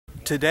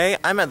Today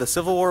I'm at the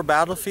Civil War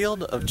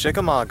battlefield of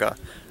Chickamauga,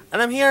 and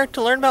I'm here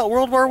to learn about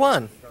World War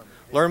I.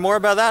 Learn more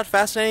about that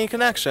fascinating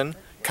connection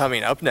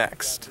coming up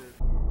next.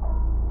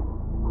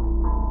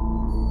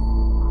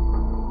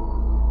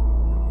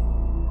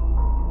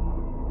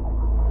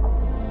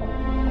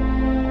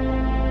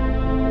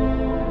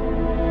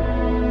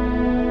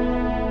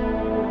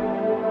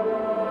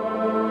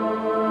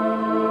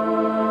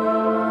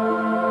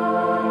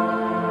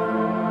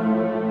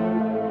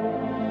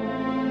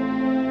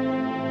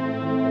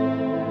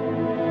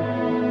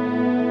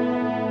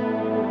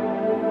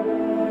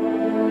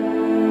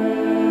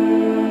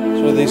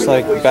 Are these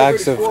like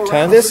bags of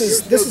tents?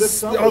 This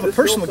is all the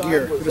personal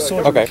gear that the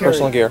soldier would carry.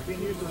 Personal gear.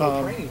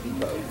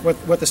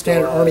 What the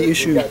standard Army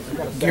issue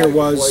gear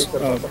was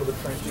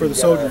for the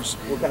soldiers.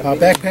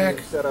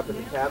 Backpack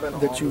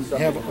that you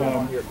have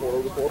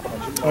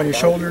on your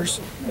shoulders.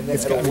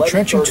 It's got a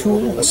entrenching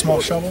tool, a small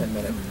shovel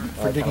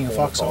for digging a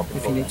foxhole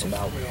if you need to.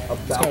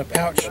 It's got a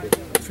pouch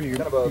for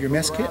your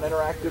mess kit,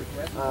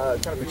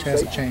 which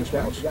hasn't changed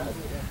much.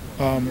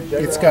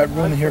 It's got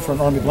room in here for an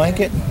Army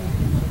blanket.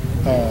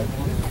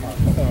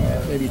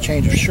 Maybe a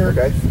change of shirt,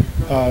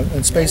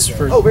 and space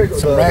for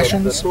some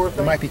rations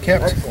that might be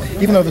kept.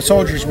 Even though the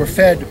soldiers were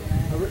fed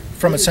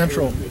from a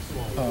central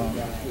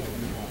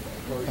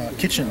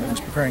kitchen that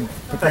was preparing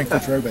food for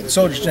everybody. The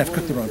soldiers didn't have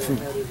to cook their own food,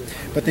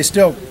 but they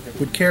still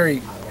would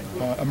carry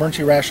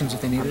emergency rations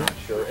if they needed it.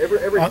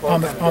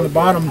 On the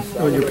bottom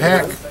of your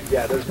pack,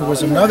 there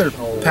was another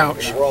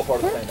pouch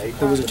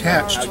that was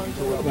attached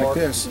like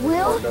this,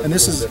 and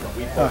this is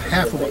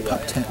half of a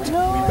pup tent,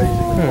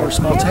 or a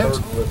small tent,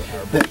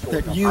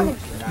 that you,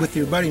 with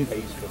your buddy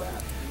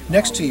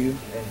next to you,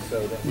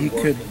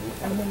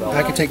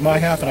 I could take my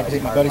half and I could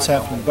take my buddy's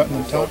half and button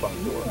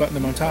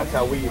them on top.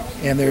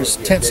 And there's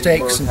tent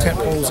stakes and tent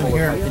poles in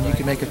here, and you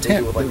can make a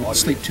tent that would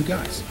sleep two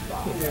guys.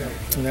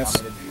 And that's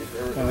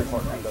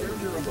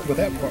what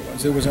that part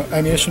was. There was an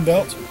ammunition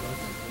belt.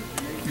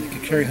 You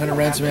could carry 100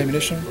 rounds of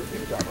ammunition,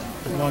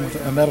 along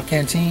with a metal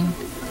canteen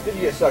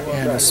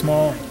and a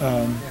small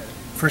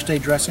first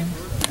aid dressing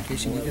in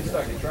case you needed it.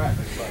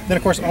 Then,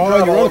 of course,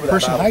 all your other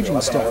personal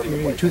hygiene stuff,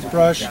 your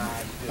toothbrush,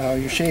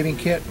 your shaving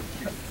kit.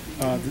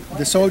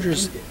 The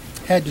soldiers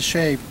had to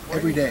shave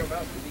every day,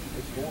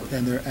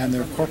 and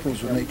their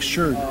corporals would make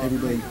sure that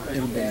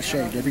everybody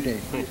shaved every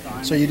day.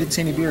 So you didn't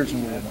see any beards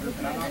in World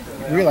War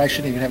I. Really, I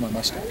shouldn't even have my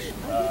mustache.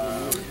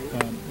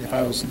 If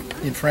I was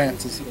in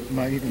France,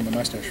 even my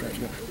mustache right.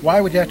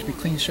 Why would you have to be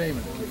clean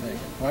shaven?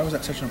 Why was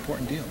that such an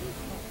important deal?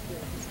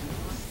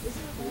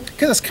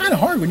 Because it's kind of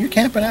hard when you're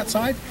camping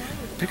outside,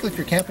 particularly if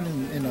you're camping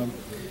in a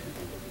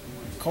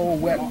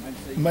cold, wet,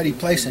 muddy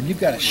place, and you've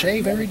got to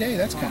shave every day.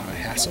 That's kind of a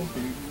hassle.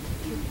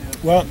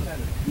 Well,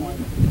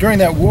 during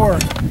that war,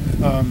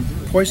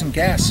 poison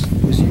gas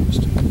was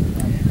used.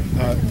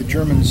 The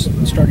Germans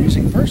started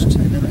using it first,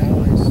 and then the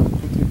Allies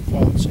quickly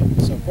followed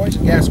suit. So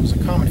poison gas was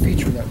a common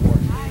feature of that war,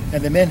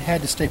 and the men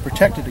had to stay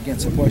protected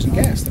against the poison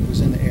gas that was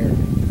in the air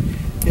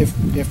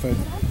if a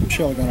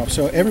shell had gone off.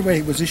 So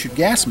everybody was issued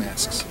gas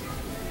masks,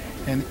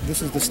 and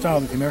this is the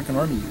style that the American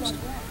Army used.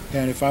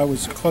 And if I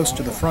was close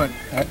to the front,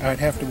 I'd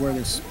have to wear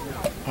this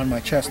on my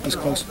chest, this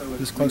close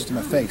to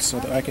my face, so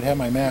that I could have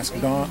my mask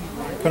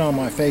put on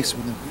my face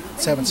within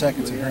 7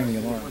 seconds of hearing the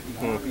alarm,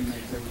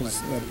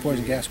 because the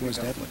poison gas was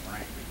deadly.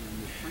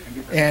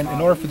 And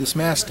in order for this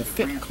mask to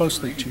fit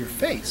closely to your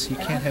face, you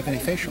can't have any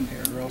facial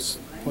hair, or else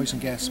poison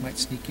gas might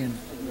sneak in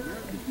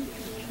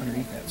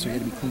underneath that. So you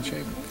had to be clean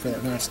shaven for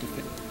that mask to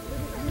fit.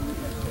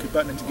 You could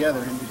button it together,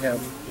 and you'd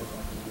have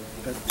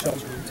that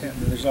shelter tent.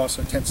 There's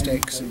also tent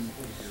stakes and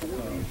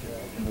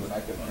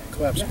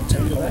collapsible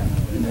tent pole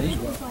in there as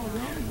well.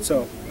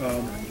 So,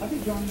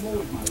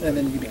 and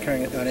then you'd be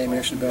carrying an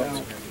ammunition belt.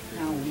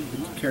 You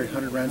could carry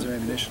 100 rounds of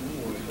ammunition,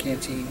 a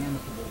canteen.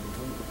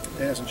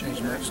 That hasn't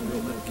changed much.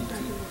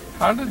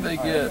 How did they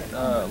get,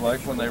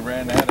 like when they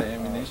ran out of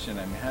ammunition,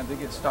 I mean, how did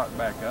they get stocked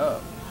back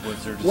up?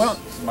 Was there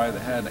just somebody that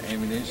had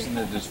ammunition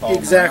that just followed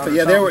Exactly,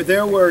 yeah, around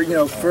there were, you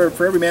know, for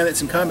every man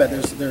that's in combat,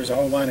 there's a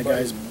whole line of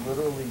guys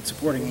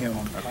supporting him.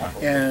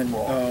 And,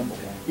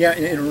 yeah,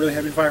 in a really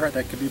heavy firefight,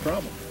 that could be a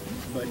problem.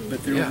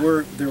 But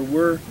there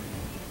were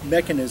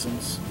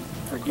mechanisms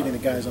for getting the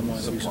guys on line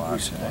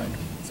resupplied.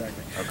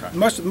 Exactly. Okay.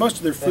 Most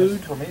of their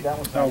food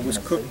was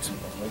cooked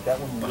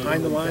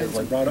behind the lines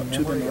and brought up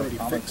to them already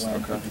fixed.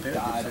 Okay. It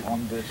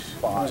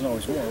wasn't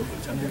always warm.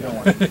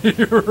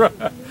 You're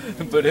right.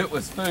 But it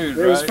was food,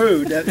 It was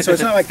food. So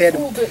it's not like they had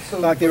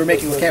like they were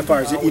making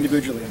campfires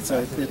individually.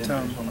 So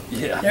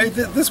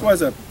this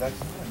was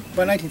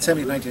by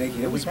 1970 to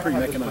 1980, it was a pretty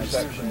mechanized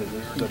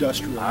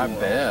industrial war. I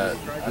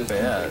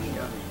bet.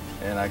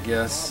 And I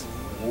guess,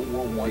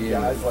 well,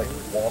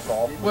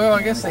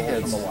 I guess they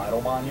had,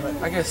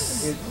 I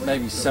guess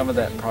maybe some of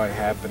that probably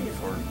happened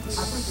for the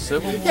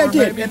Civil War. Yeah,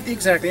 it did,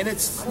 exactly. And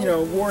it's, you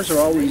know, wars are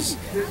always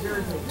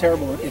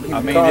terrible in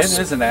human costs.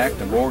 It is an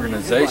act of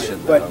organization.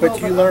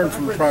 But you learn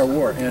from the prior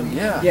war. And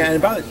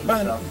and by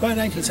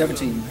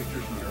 1917,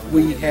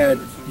 we had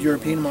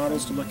European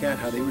models to look at,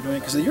 how they were doing,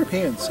 because the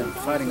Europeans had been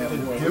fighting that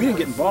war. We didn't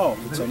get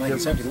involved until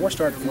 1970. The war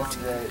started in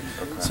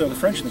 1914. So the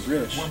French and the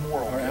British,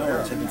 our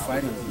allies, had been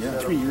fighting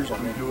 3 years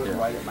already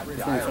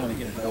before we finally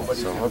get involved.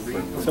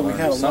 So we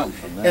had a lot.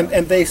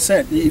 And they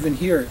sent, even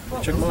here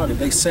in Chickamauga,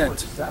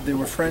 there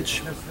were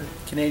French,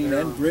 Canadian,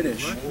 and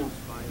British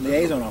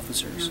liaison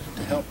officers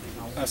to help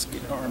us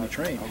get our Army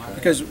trained.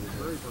 Because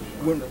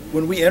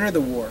when we entered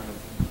the war,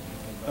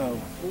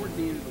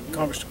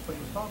 Congress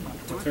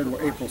declared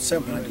war April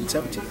 7,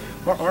 1917.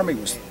 Our Army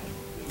was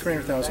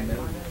 300,000 men,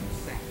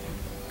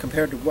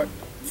 compared to what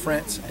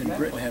France and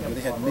Britain had, where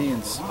they had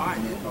millions.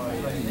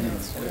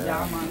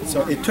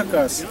 So it took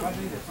us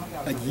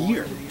a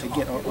year to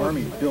get our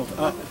Army built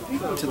up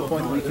to the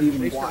point that we could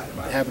even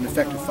have an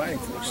effective fighting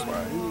force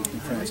in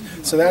France.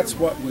 So that's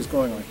what was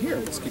going on here,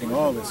 was getting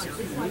all this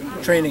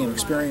training and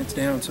experience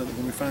down so that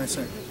when we finally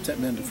sent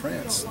men to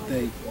France,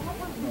 they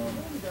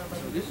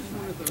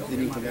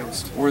need the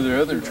latest. Were there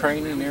other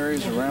training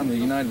areas around the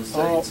United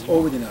States? All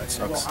over the United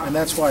States, and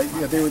that's why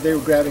they were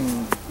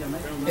grabbing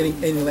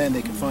any land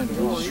they could find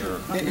around. Sure.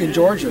 In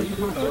Georgia,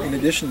 in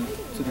addition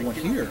to the one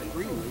here,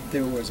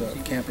 there was a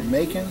camp in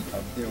Macon,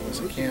 there was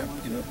a camp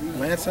in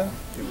Atlanta,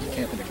 there was a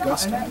camp in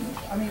Augusta,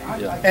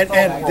 and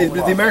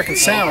the American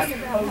South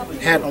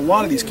had a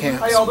lot of these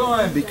camps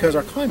because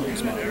our climate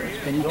was moderate,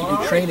 and you could do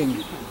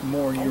training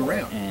more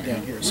year-round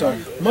down here. So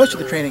most of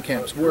the training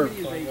camps were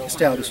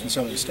established in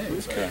southern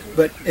states.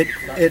 But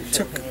it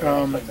took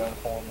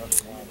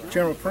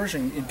General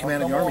Pershing in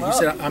command of the Army. He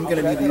said, I'm going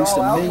to need at least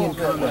 1 million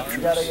combat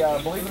troops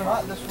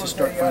to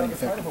start fighting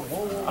effectively.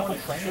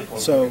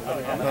 So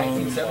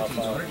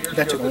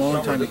that took a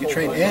long time to get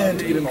trained and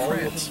to get them to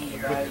France.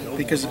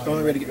 Because the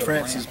only way to get to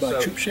France is by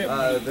troop ship.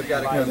 The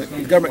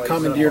government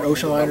commandeered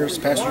ocean liners,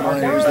 passenger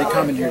liners, they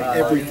commandeered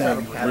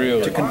everything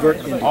to convert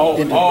into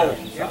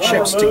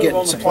ships to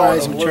get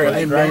supplies and material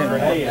and men.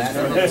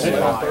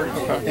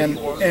 And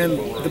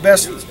the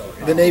best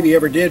the Navy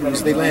ever did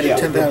was they landed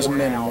 10,000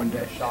 men in one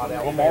day.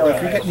 Well,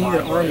 if you need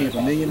an army of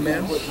 1 million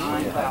men,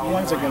 how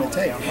long is it going to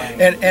take?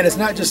 And it's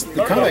not just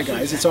the combat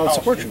guys, it's all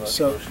support troops.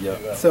 So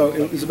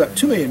it was about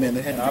 2 million men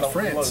that had to go to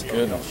France.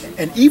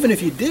 And even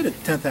if you did it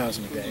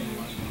 10,000 a day,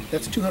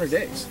 that's 200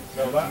 days.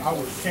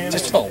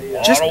 Just a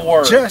lot of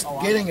work. Just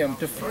getting them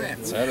to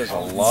France. That is a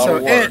lot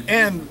of work.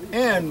 And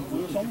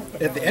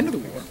at the end of the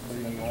war,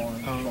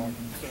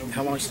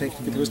 how long does it take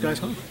to get those guys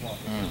home?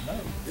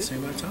 The same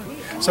amount of time.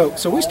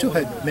 So we still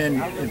had men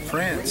in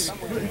France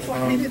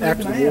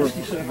after the war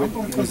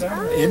was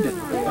ended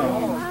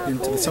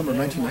into the summer of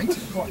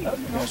 1919. The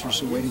guys were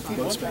still waiting for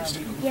boat space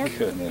to come.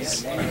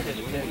 Goodness.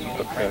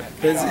 Okay.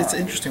 It's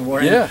an interesting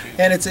war. Yeah.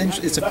 And it's an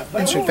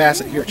interesting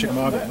facet here at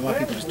Chickamauga. A lot of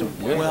people just don't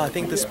know. Well, I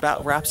think this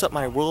about wraps up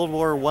my World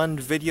War I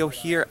video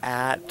here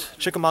at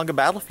Chickamauga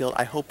Battlefield.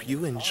 I hope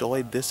you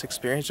enjoyed this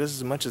experience just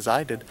as much as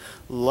I did.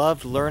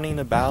 Loved learning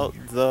about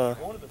the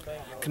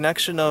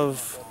connection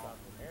of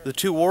the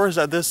two wars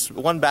at this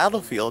one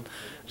battlefield.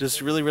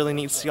 Just really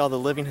neat to see all the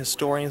living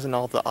historians and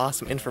all the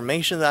awesome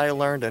information that I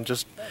learned and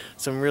just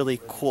some really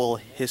cool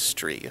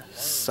history.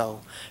 So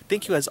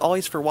thank you as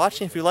always for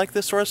watching. If you like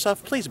this sort of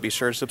stuff, please be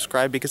sure to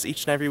subscribe, because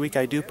each and every week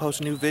I do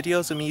post new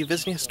videos of me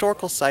visiting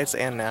historical sites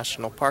and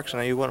national parks. I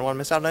know you wouldn't want to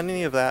miss out on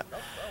any of that.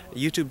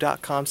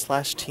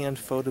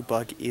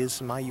 YouTube.com/TNPhotobug is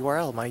my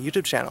URL, my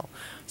YouTube channel.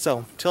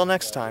 So, till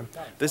next time,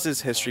 this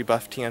is History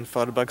Buff TN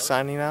Photobug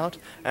signing out,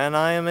 and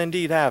I am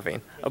indeed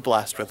having a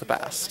blast with the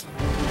past.